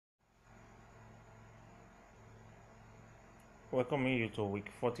Welcoming you to week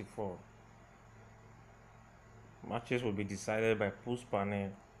 44. Matches will be decided by post panel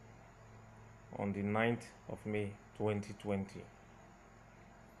on the 9th of May 2020.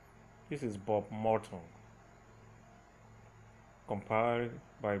 This is Bob Morton, compiled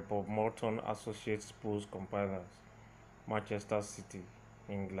by Bob Morton Associates Post Compilers, Manchester City,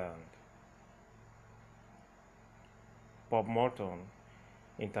 England. Bob Morton,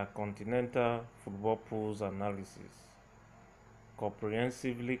 Intercontinental Football Pools Analysis,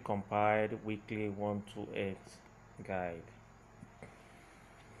 comprehensively compiled weekly 1-8 guide.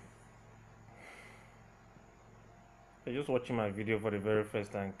 If you're just watching my video for the very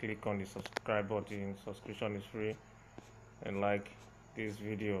first time, click on the subscribe button. Subscription is free, and like this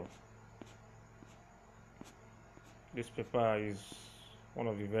video. This paper is one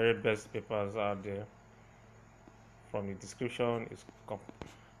of the very best papers out there. From the description, it's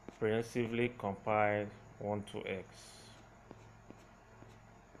comprehensively compiled 1-X.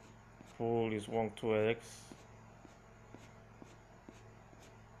 Pool is 1-X.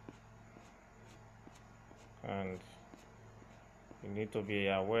 And you need to be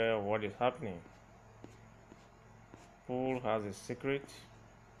aware of what is happening. Pool has a secret,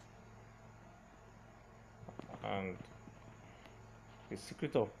 and the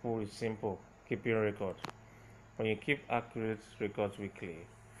secret of pool is simple: keeping records. When you keep accurate records weekly,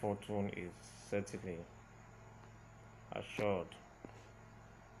 fortune is certainly assured.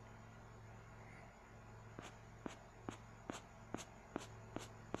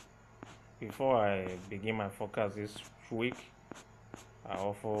 Before I begin my forecast this week, I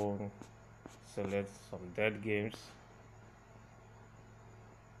often select some dead games.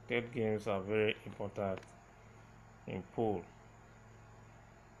 Dead games are very important in pool.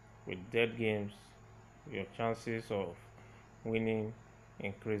 With dead games, your chances of winning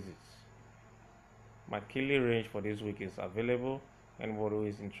increases. My Kelly range for this week is available. Anybody who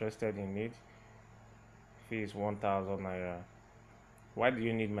is interested in it, fee is 1,000 naira. Why do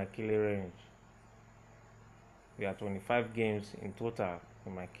you need my Kelly range? There are 25 games in total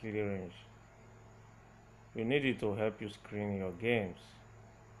in my Kelly range. You need it to help you screen your games.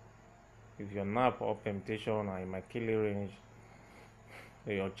 If your nap or permutation are in my Kelly range,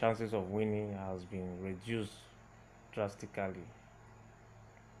 your chances of winning has been reduced drastically.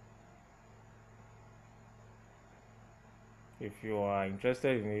 If you are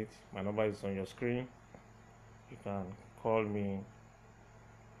interested in it, my number is on your screen. You can call me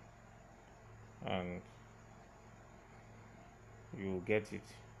and you get it.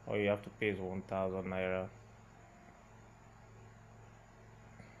 All you have to pay is 1,000 naira.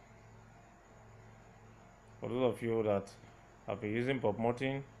 For those of you that have been using Bob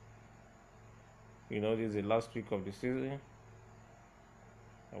Morton, you know this is the last week of the season.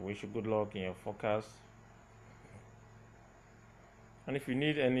 I wish you good luck in your forecast. And if you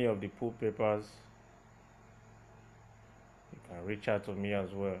need any of the pool papers, you can reach out to me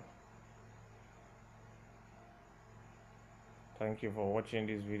as well. Thank you for watching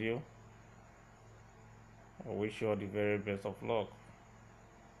this video. I wish you all the very best of luck.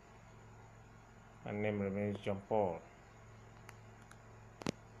 My name remains John Paul.